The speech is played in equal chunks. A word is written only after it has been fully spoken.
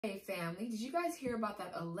Hey family, did you guys hear about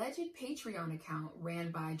that alleged Patreon account ran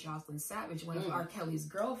by Joycelyn Savage, one of R. Kelly's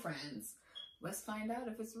girlfriends? Let's find out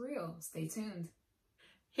if it's real. Stay tuned.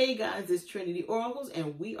 Hey guys, it's Trinity Oracles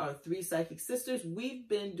and we are 3 psychic sisters. We've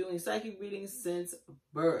been doing psychic readings since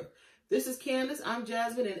birth. This is Candace, I'm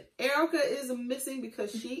Jasmine, and Erica is missing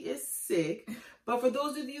because she is sick. But for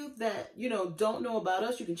those of you that, don't know about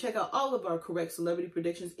us, you can check out all of our correct celebrity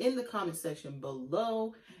predictions in the comment section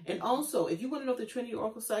below. And also, if you want to know if the Trinity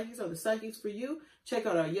Oracle Psychics are the psychics for you, check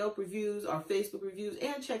out our Yelp reviews, our Facebook reviews,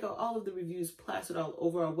 and check out all of the reviews plastered all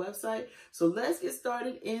over our website. So let's get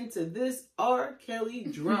started into this R. Kelly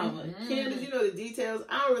drama. Candace, you know the details.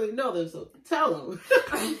 I don't really know them, so tell them.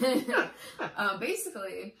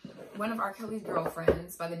 Basically, one of R. Kelly's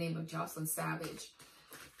girlfriends by the name of Joycelyn Savage,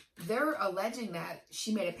 they're alleging that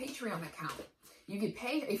she made a Patreon account. You could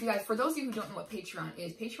pay, if you guys, for those of you who don't know what Patreon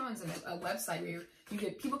is a website where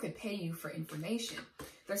people could pay you for information.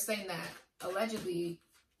 They're saying that allegedly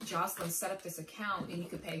Joycelyn set up this account and you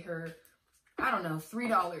could pay her, I don't know, $3,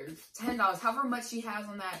 $10, however much she has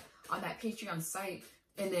on that Patreon site.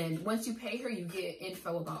 And then once you pay her, you get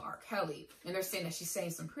info about R. Kelly. And they're saying that she's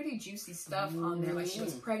saying some pretty juicy stuff on there. Like she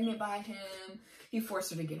was pregnant by him. He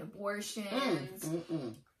forced her to get abortions.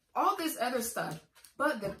 All this other stuff.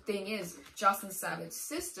 But the thing is, Joycelyn Savage's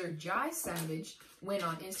sister, Jai Savage, went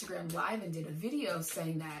on Instagram Live and did a video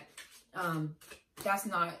saying that that's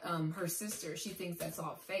not her sister. She thinks that's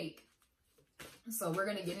all fake. So we're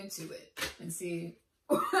going to get into it and see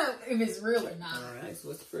if it's real or not. All right, so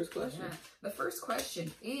what's the first question? Yeah. The first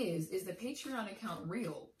question is the Patreon account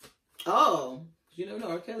real? Oh, you never know.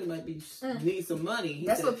 R. Kelly might be need some money.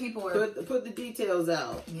 That's what people are... Put the details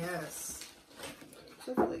out. Yes.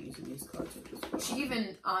 So I feel like using these cards at this point. She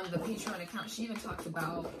even, on the Patreon account, she even talked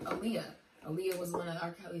about Aaliyah. Aaliyah was one of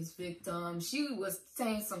R. Kelly's victims. She was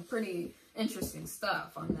saying some pretty interesting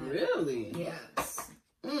stuff on that. Really? Yes.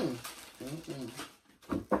 All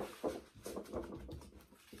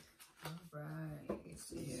right. Let's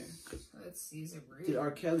see here. Let's see, is it real? Did R.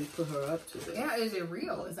 Kelly put her up to it? Yeah, is it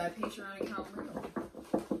real? Is that Patreon account real?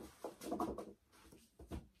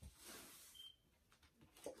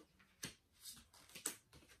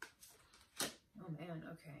 Oh man,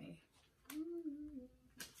 okay.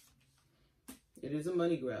 It is a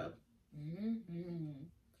money grab.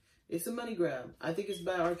 It's a money grab. I think it's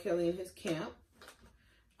by R. Kelly and his camp.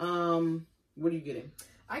 What are you getting?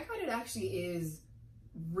 I got it actually is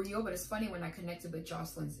real, but it's funny when I connected with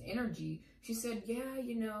Joycelyn's energy. She said, yeah,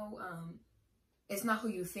 it's not who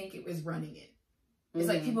you think it was running it. It's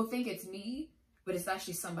like people think it's me, but it's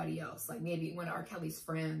actually somebody else. Like maybe one of R. Kelly's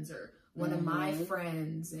friends or one of my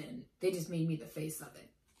friends, and they just made me the face of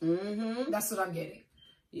it. That's what I'm getting.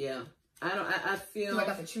 Yeah. I feel... I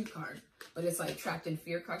got the truth card, but it's like trapped in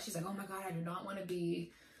fear card. She's like, oh my God, I do not want to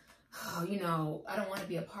be, I don't want to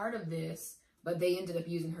be a part of this, but they ended up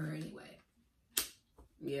using her anyway.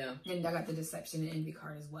 Yeah. And I got the deception and envy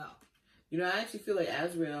card as well. I actually feel like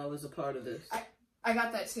Azriel is a part of this. I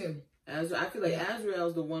got that too. I feel like Azriel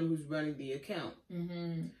is the one who's running the account.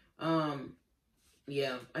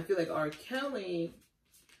 Yeah. I feel like R. Kelly,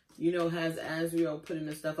 has Azriel putting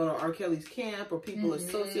the stuff out, or R. Kelly's camp, or people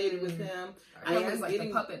associated with him. I am like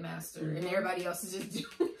the puppet master, and everybody else is just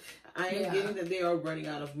doing... I am getting that they are running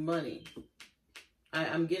out of money.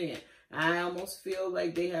 I'm getting it. I almost feel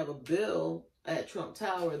like they have a bill at Trump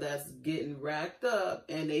Tower that's getting racked up,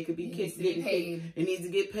 and they could be getting paid. It needs to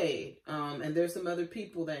get paid. And there's some other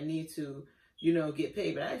people that need to, get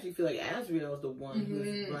paid. But I actually feel like Azriel is the one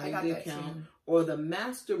who's running the account, or the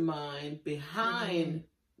mastermind behind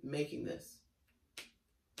making this.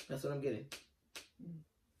 That's what I'm getting.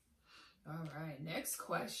 All right, next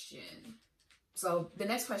question. So the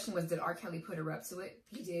next question was, did R. Kelly put her up to it?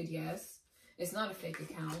 He did, yes. It's not a fake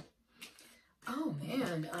account. Oh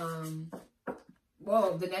man.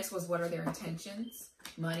 Well, the next was, what are their intentions?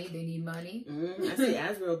 Money. They need money. I see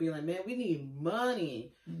Azriel be like, man, we need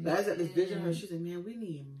money. Guys at this vision of her, she's like, man, we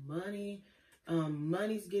need money.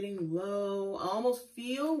 Money's getting low. I almost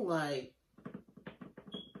feel like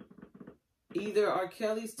either R.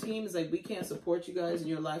 Kelly's team is like, we can't support you guys in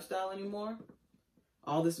your lifestyle anymore.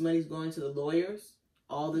 All this money's going to the lawyers.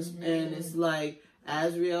 All this, and it's like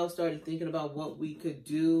Azriel started thinking about what we could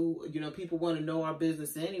do. People want to know our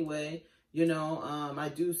business anyway.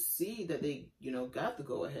 I do see that they, got the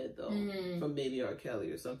go ahead though from maybe R.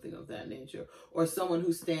 Kelly or something of that nature, or someone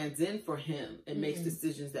who stands in for him and makes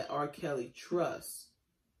decisions that R. Kelly trusts.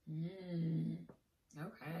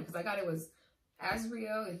 Okay, because I got it was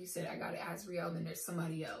Azriel, and you said I got Azriel, and then there's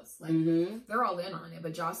somebody else. Like they're all in on it,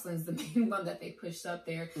 but Joycelyn's the main one that they pushed up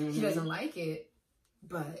there. She doesn't like it,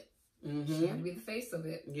 but She had to be the face of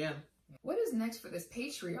it. Yeah. What is next for this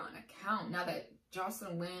Patreon account? Now that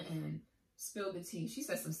Joycelyn went and spilled the tea, she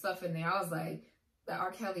said some stuff in there. I was like, that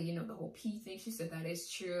R. Kelly, you know, the whole P thing, she said that is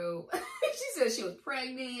true. She said she was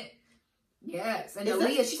pregnant. Yes. And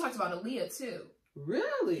Aaliyah, she talked about Aaliyah too.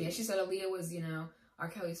 Really? Yeah, she said Aaliyah was, you know, R.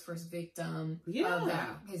 Kelly's first victim of that,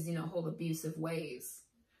 his, you know, whole abusive ways.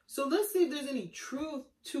 So let's see if there's any truth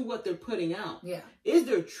to what they're putting out. Yeah. Is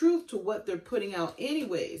there truth to what they're putting out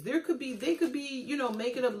anyways? They could be, you know,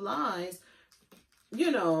 making up lies.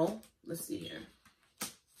 You know, let's see here.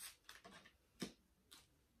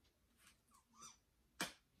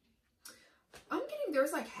 I'm getting,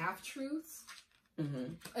 there's like half truths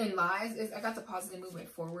and lies. I got the positive movement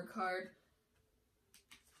forward card.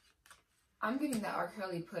 I'm getting that R.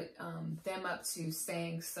 Kelly put them up to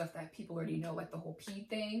saying stuff that people already know, like the whole P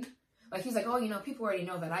thing. Like, he's like, oh, you know, people already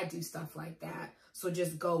know that I do stuff like that, so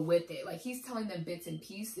just go with it. Like, he's telling them bits and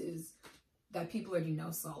pieces that people already know,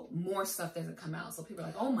 so more stuff doesn't come out. So people are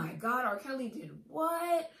like, oh my God, R. Kelly did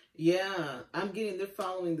what? Yeah, I'm getting, they're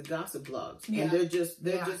following the gossip blogs. Yeah. And they're just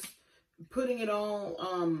putting it all,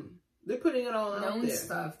 they're putting it all out there.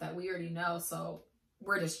 Stuff that we already know, so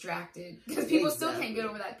we're distracted because people still can't get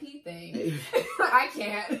over that P thing. I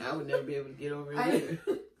can't. I would never be able to get over it either.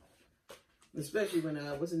 Especially when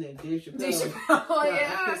what's his name, Dave Chappelle. Dave Chappelle,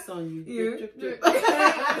 I piss on you. Drip, drip, drip.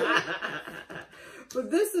 But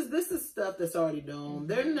this is stuff that's already known.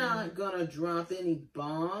 They're not gonna drop any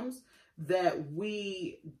bombs that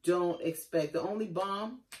we don't expect. The only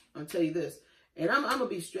bomb, I'll tell you this, and I'm gonna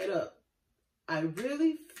be straight up. I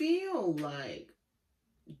really feel like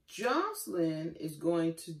Joycelyn is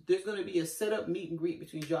there's going to be a set-up meet and greet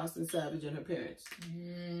between Joycelyn Savage and her parents.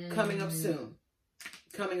 Coming up soon.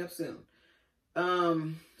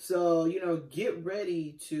 So, you know, get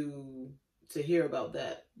ready to hear about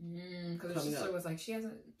that. Because she was like, she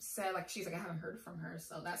hasn't said, like, she's like, I haven't heard from her,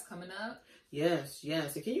 so that's coming up. Yes.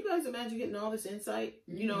 And can you guys imagine getting all this insight,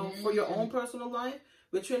 you know, for your own personal life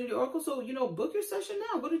with Trinity Oracles? So, you know, book your session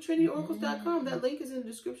now. Go to TrinityOracles.com. That link is in the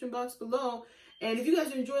description box below. And if you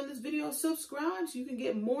guys are enjoying this video, subscribe so you can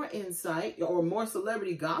get more insight or more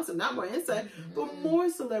celebrity gossip. Not more insight, but more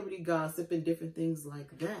celebrity gossip and different things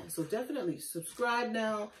like that. So definitely subscribe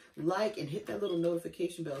now, like, and hit that little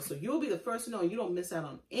notification bell so you'll be the first to know and you don't miss out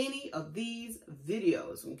on any of these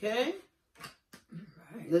videos, okay?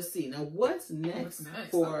 Right. Let's see. Now, what's next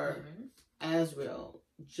for Azriel,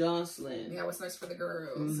 Joycelyn? Yeah, what's next for the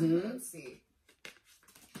girls? Let's see.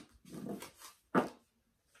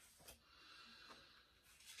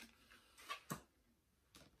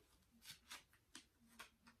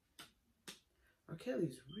 R.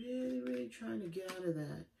 Kelly's really trying to get out of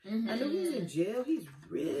that. I know he's in jail. He's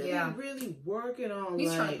really working on.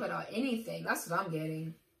 He's trying to put out anything. That's what I'm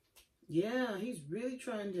getting. Yeah, he's really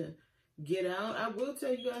trying to get out. I will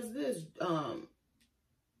tell you guys this.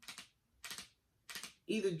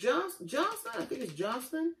 Either Joycelyn, I think it's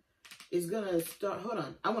Joycelyn, is gonna start. Hold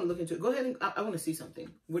on, I want to look into it. Go ahead and I want to see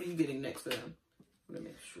something. What are you getting next for them? I want to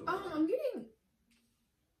make sure. I'm getting.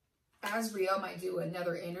 Azriel might do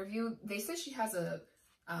another interview. They said she has a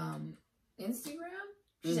Instagram.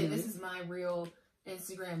 She said, this is my real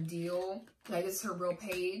Instagram deal. Like, this is her real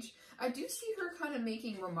page. I do see her kind of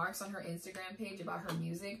making remarks on her Instagram page about her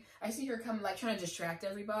music. I see her come, like, trying to distract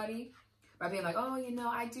everybody by being like, oh, you know,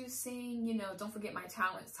 I do sing, you know, don't forget my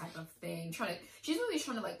talents type of thing. She's really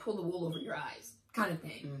trying to, like, pull the wool over your eyes kind of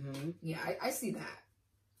thing. Yeah, I see that.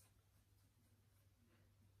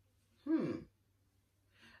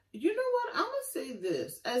 You know what? I'm going to say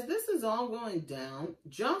this. As this is all going down,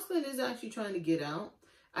 Joycelyn is actually trying to get out.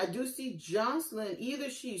 I do see Joycelyn, either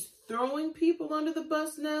she's throwing people under the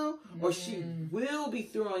bus now, or she will be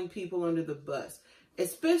throwing people under the bus.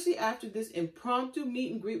 Especially after this impromptu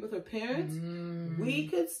meet and greet with her parents, we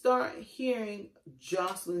could start hearing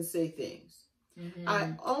Joycelyn say things.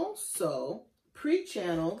 I also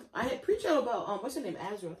pre-channeled, I had pre-channeled about, what's her name?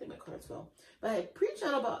 Azriel. I think my cards fell. But I had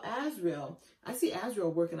pre-channeled about Azriel. I see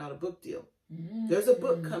Azriel working out a book deal. There's a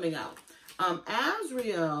book coming out.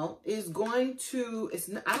 Azriel is going to,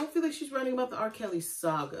 I don't feel like she's writing about the R. Kelly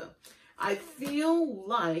saga. I feel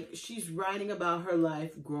like she's writing about her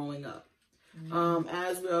life growing up.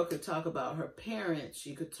 Azriel could talk about her parents.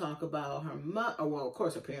 She could talk about her mother. Well, of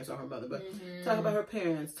course her parents are her mother, but talk about her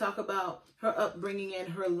parents. Talk about her upbringing and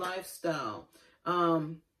her lifestyle.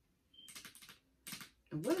 And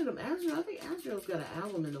one of them, Azriel, I think Azriel's got an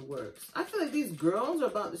album in the works. I feel like these girls are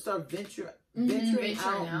about to start venturing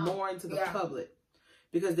out more into the public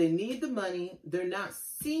because they need the money. They're not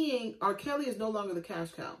seeing, R. Kelly is no longer the cash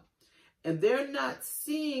cow. And they're not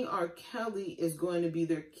seeing R. Kelly is going to be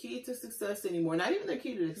their key to success anymore. Not even their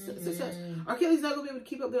key to success. R. Kelly's not going to be able to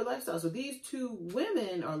keep up their lifestyle. So these two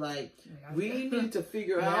women are like, we need to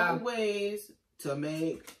figure out ways to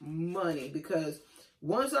make money. Because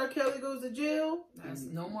once R. Kelly goes to jail, that's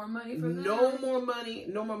no more money for them. No more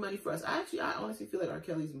money for us. I honestly feel like R.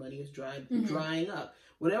 Kelly's money is drying up.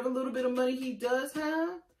 Whatever little bit of money he does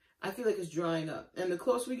have, I feel like it's drying up. And the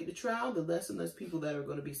closer we get to trial, the less and less people that are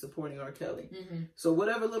going to be supporting R. Kelly. So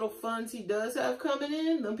whatever little funds he does have coming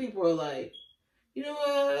in, them people are like, you know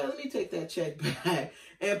what, let me take that check back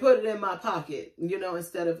and put it in my pocket, you know,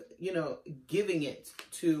 instead of, you know, giving it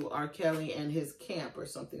to R. Kelly and his camp or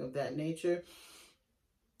something of that nature.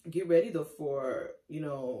 Get ready, though, for, you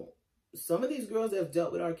know, some of these girls that have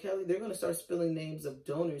dealt with R. Kelly, they're going to start spilling names of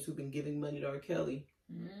donors who've been giving money to R. Kelly.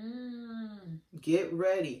 Get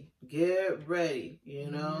ready,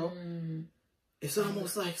 you know. It's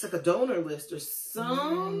almost like it's like a donor list or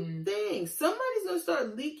something. Somebody's gonna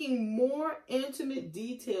start leaking more intimate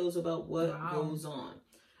details about what goes on.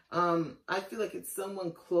 I feel like it's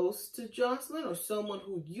someone close to Joycelyn or someone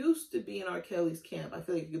who used to be in R. Kelly's camp. I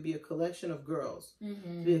feel like it could be a collection of girls.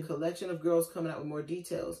 Be a collection of girls coming out with more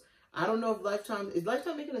details. I don't know if is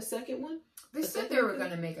Lifetime making a second one? They said they were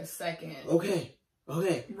gonna make a second. Okay.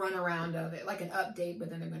 Run around of it, like an update, but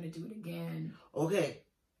then they're going to do it again. Okay.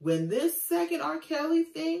 When this second R. Kelly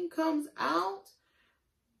thing comes out,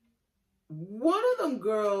 one of them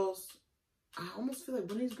girls, I almost feel like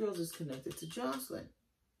one of these girls is connected to Joycelyn.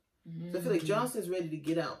 So I feel like Joycelyn's ready to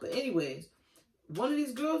get out. But anyways, one of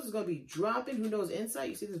these girls is going to be dropping, who knows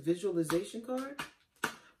insight. You see this visualization card?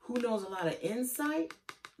 Who knows a lot of insight?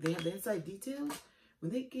 They have the inside details.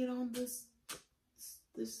 When they get on this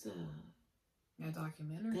That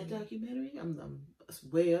documentary, I'm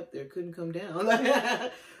way up there, couldn't come down.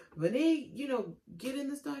 When they, you know, get in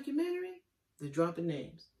this documentary, they're dropping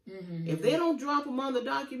names. If they don't drop them on the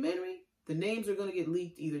documentary, the names are going to get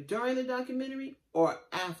leaked either during the documentary or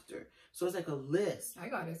after. So it's like a list. I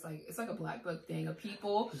got it. It's like a black book thing of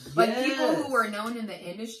people, like people who were known in the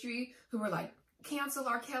industry who were like, cancel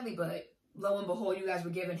R. Kelly, but lo and behold, you guys were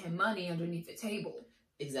giving him money underneath the table.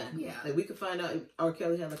 Exactly. Yeah. Like we could find out R.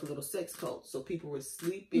 Kelly had like a little sex cult, so people were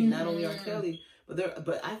sleeping. Not only R. Kelly,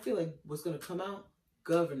 but I feel like what's going to come out,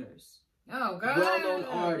 governors, well-known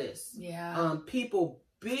artists, people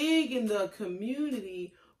big in the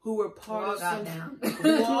community who were part of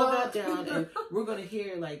who all got down, and we're going to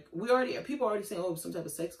hear like people already saying, oh, some type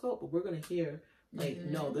of sex cult, but we're going to hear like,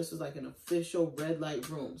 no, this was like an official red light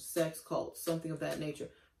room, sex cult, something of that nature.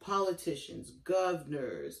 Politicians,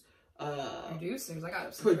 governors. Producers. I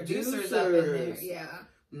got some producers up in there. Yeah.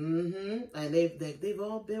 And they've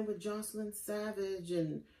all been with Joycelyn Savage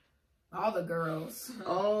and all the girls.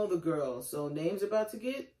 So names about to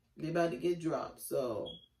get dropped. So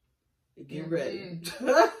get ready.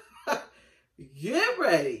 Get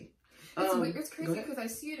ready. It's crazy because I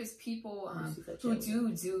see it as people who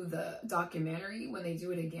do the documentary when they do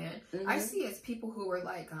it again. I see it as people who were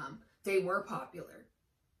like they were popular.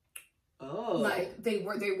 Oh, like they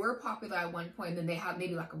were popular at one point, and then they have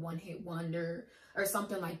maybe like a one-hit wonder or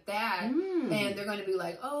something like that, and they're going to be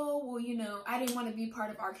like, oh, well, you know, I didn't want to be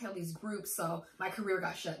part of R. Kelly's group, so my career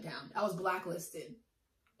got shut down. I was blacklisted.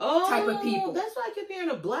 Type of people. That's why I kept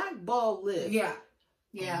hearing a blackball list. Yeah.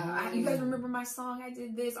 You guys remember my song? I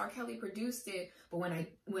did this. R. Kelly produced it, but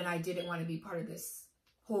when I didn't want to be part of this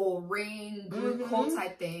whole ring group cult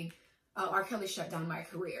type thing, R. Kelly shut down my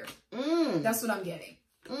career. That's what I'm getting.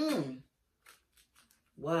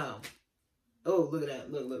 Wow. Oh, look at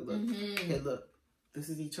that. Look. Okay, look. This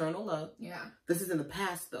is eternal love. Yeah. This is in the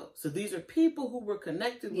past, though. So these are people who were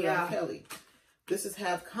connected with R. Kelly. This is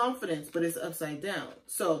have confidence, but it's upside down.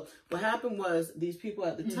 So what happened was these people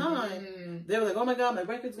at the time, they were like, oh my God, my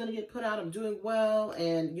record's going to get put out. I'm doing well.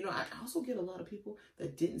 And, you know, I also get a lot of people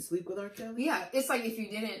that didn't sleep with R. Kelly. Yeah. It's like if you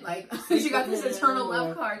didn't, like, you got this eternal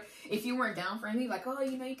love card. If you weren't down for anything, like, oh,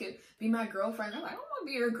 you know, you could be my girlfriend. I'm like, I don't want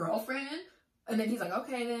to be your girlfriend. And then he's like,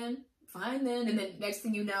 okay, then. Fine then. And then next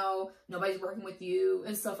thing you know, nobody's working with you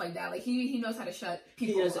and stuff like that. Like he knows how to shut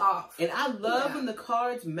people off. And I love when the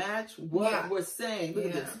cards match what we're saying. Look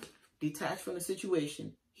at this. Detached from the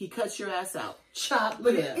situation. He cuts your ass out. Chop.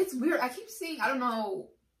 Look at that. It's weird. I keep seeing, I don't know.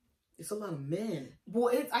 It's a lot of men. Well,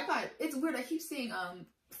 it's weird. I keep seeing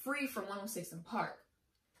Free from 106 in Park.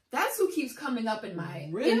 That's who keeps coming up in my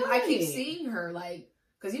really? I keep seeing her like,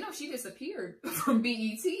 because, you know, she disappeared from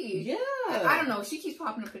BET. Yeah. I don't know. She keeps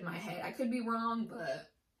popping up in my head. I could be wrong,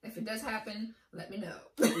 but if it does happen, let me know.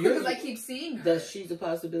 Because I keep seeing her. That she's a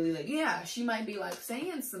possibility. Like, yeah, she might be, like,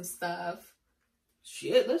 saying some stuff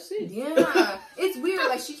Shit, let's see. Yeah, it's weird.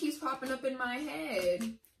 Like, she keeps popping up in my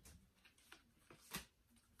head.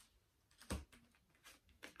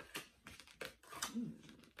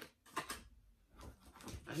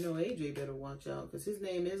 I know AJ better watch out because his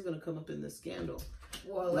name is going to come up in the scandal.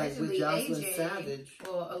 Well, allegedly, like with Joycelyn Savage.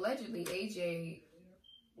 Well, allegedly, AJ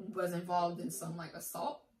was involved in some like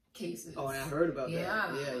assault cases. Oh, I heard about that.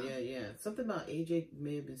 Yeah. Yeah. Something about AJ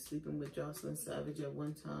may have been sleeping with Joycelyn Savage at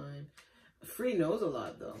one time. Free knows a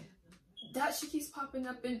lot though. That she keeps popping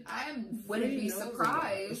up in. I wouldn't be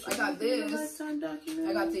surprised. I got this.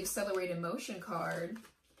 I got the accelerated motion card.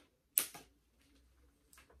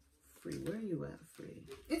 Free, where are you at, Free?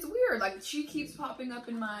 It's weird. Like, she keeps popping up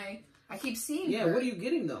in my... I keep seeing her. Yeah, what are you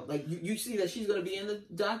getting, though? Like, you see that she's going to be in the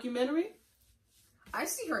documentary? I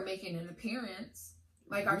see her making an appearance.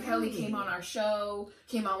 Like, R. Kelly came on our show,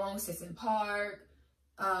 came on Long Sisson Park.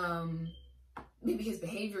 Maybe his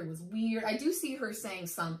behavior was weird. I do see her saying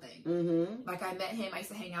something. Mm-hmm. Like, I met him, I used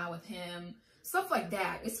to hang out with him. Stuff like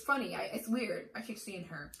that. It's funny. It's weird. I keep seeing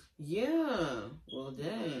her. Yeah. Well,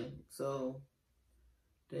 dang. So...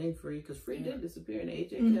 Dang, Free, because Free did disappear and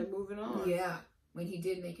AJ kept moving on. Yeah, when he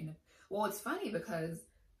did make an... Well, it's funny because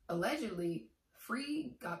allegedly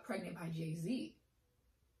Free got pregnant by Jay-Z.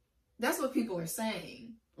 That's what people are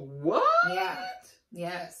saying. What? Yeah.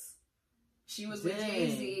 Yes. She was with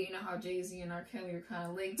Jay-Z. You know how Jay-Z and R. Kelly are kind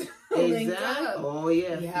of linked, linked up. Oh,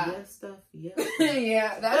 yeah. Yeah. Stuff. Yeah.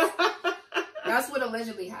 Yeah, that's what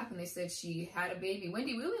allegedly happened. They said she had a baby.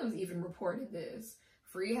 Wendy Williams even reported this.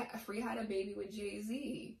 Free had a baby with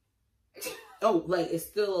Jay-Z. Oh, like it's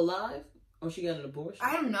still alive? Or she got an abortion?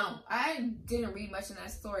 I don't know. I didn't read much in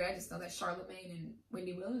that story. I just know that Charlamagne and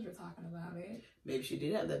Wendy Williams were talking about it. Maybe she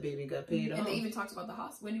did have that baby and got paid off. And they even talked about the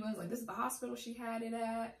hospital. Wendy Williams like, this is the hospital she had it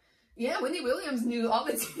at. Yeah, Wendy Williams knew all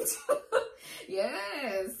the details.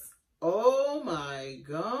 Yes. Oh my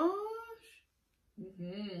gosh.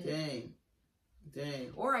 Mm-hmm.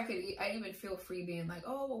 Dang. Or I even feel Free being like,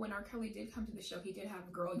 oh, well, when R. Kelly did come to the show, he did have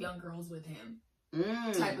young girls with him.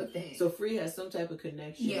 Type of thing. So Free has some type of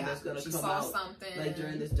connection that's going to come out something like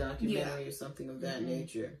during this documentary or something of that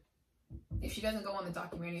nature. If she doesn't go on the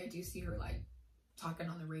documentary, I do see her like talking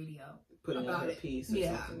on the radio, putting about out a it. piece or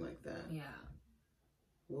something like that. Yeah.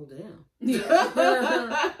 Well, damn. Yeah.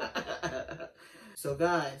 So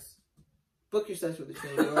guys, book your session with the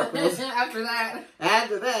Trinity Oracles.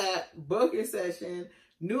 After that, book your session.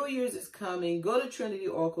 New Year's is coming. Go to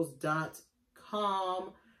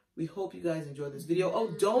trinityoracles.com. We hope you guys enjoyed this video. Oh,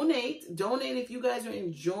 donate if you guys are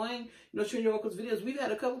enjoying, Trinity Oracles videos. We've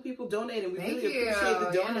had a couple people donate, and we really appreciate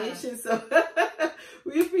the donation. Yeah. So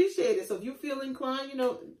we appreciate it. So if you feel inclined,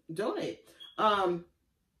 donate.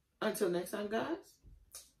 Until next time, guys.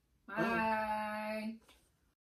 Bye.